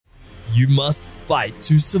You must fight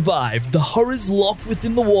to survive the horrors locked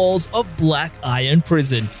within the walls of Black Iron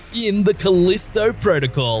Prison in the Callisto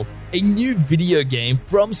Protocol, a new video game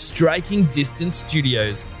from Striking Distance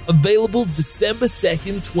Studios, available December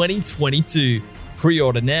 2nd, 2022.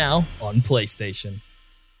 Pre-order now on PlayStation.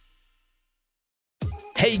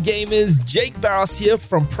 Hey gamers, Jake Barros here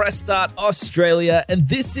from Press Start Australia, and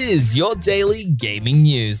this is your daily gaming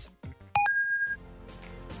news.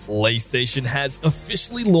 PlayStation has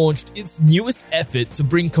officially launched its newest effort to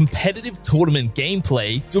bring competitive tournament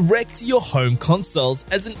gameplay direct to your home consoles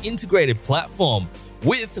as an integrated platform,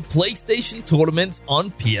 with PlayStation Tournaments on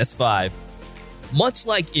PS5. Much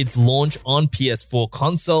like its launch on PS4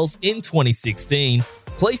 consoles in 2016,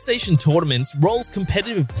 PlayStation Tournaments rolls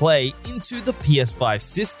competitive play into the PS5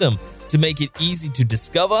 system to make it easy to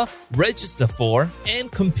discover, register for,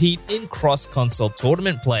 and compete in cross-console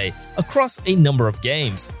tournament play across a number of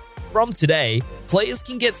games. From today, players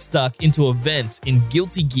can get stuck into events in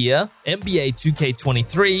Guilty Gear, NBA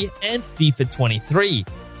 2K23, and FIFA 23,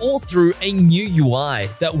 all through a new UI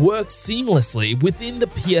that works seamlessly within the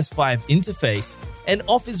PS5 interface and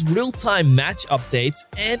offers real-time match updates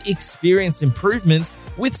and experience improvements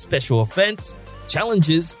with special events,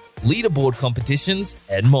 challenges, leaderboard competitions,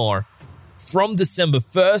 and more. From December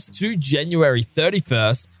 1st to January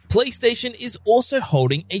 31st, PlayStation is also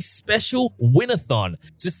holding a special Winathon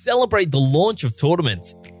to celebrate the launch of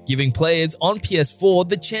tournaments, giving players on PS4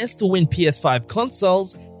 the chance to win PS5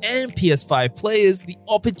 consoles and PS5 players the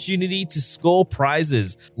opportunity to score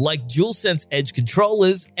prizes like DualSense Edge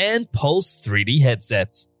controllers and Pulse 3D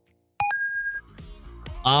headsets.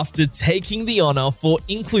 After taking the honor for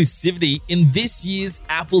inclusivity in this year's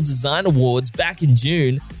Apple Design Awards back in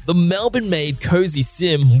June, the Melbourne-made cozy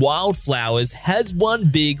sim Wildflowers has won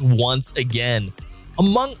big once again.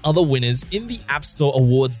 Among other winners in the App Store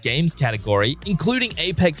Awards games category, including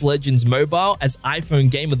Apex Legends Mobile as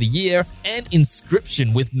iPhone Game of the Year and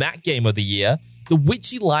Inscription with Mac Game of the Year, The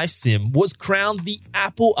Witchy Life Sim was crowned the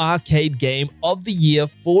Apple Arcade Game of the Year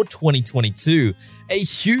for 2022, a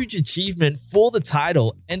huge achievement for the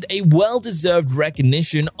title and a well-deserved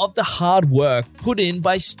recognition of the hard work put in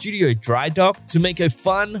by Studio Dry Dock to make a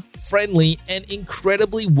fun, friendly, and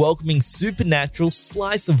incredibly welcoming supernatural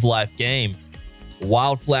slice-of-life game.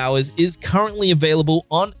 Wildflowers is currently available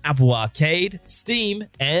on Apple Arcade, Steam,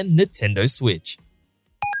 and Nintendo Switch.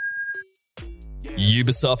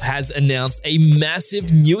 Ubisoft has announced a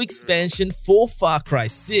massive new expansion for Far Cry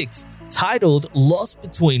 6, titled Lost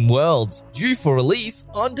Between Worlds, due for release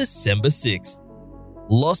on December 6th.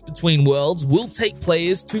 Lost Between Worlds will take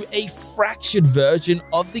players to a fractured version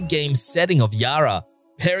of the game's setting of Yara,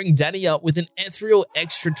 pairing Danny up with an ethereal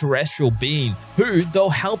extraterrestrial being who they'll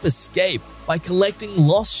help escape by collecting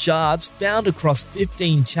lost shards found across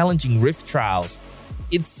 15 challenging rift trials.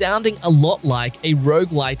 It's sounding a lot like a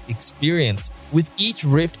roguelite experience, with each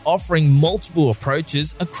rift offering multiple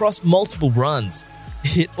approaches across multiple runs.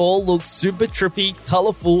 It all looks super trippy,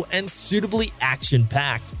 colorful, and suitably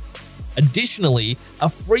action-packed. Additionally, a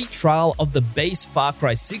free trial of the base Far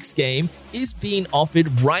Cry 6 game is being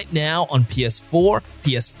offered right now on PS4,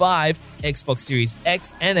 PS5, Xbox Series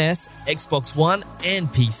X and S, Xbox One,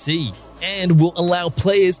 and PC, and will allow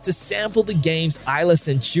players to sample the game's Isla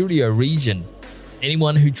Centurio region.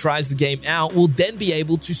 Anyone who tries the game out will then be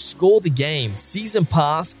able to score the game, season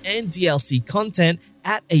pass, and DLC content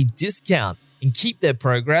at a discount and keep their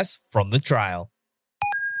progress from the trial.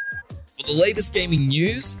 For the latest gaming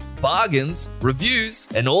news, bargains, reviews,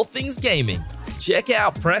 and all things gaming, check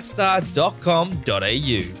out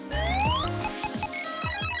pressstart.com.au.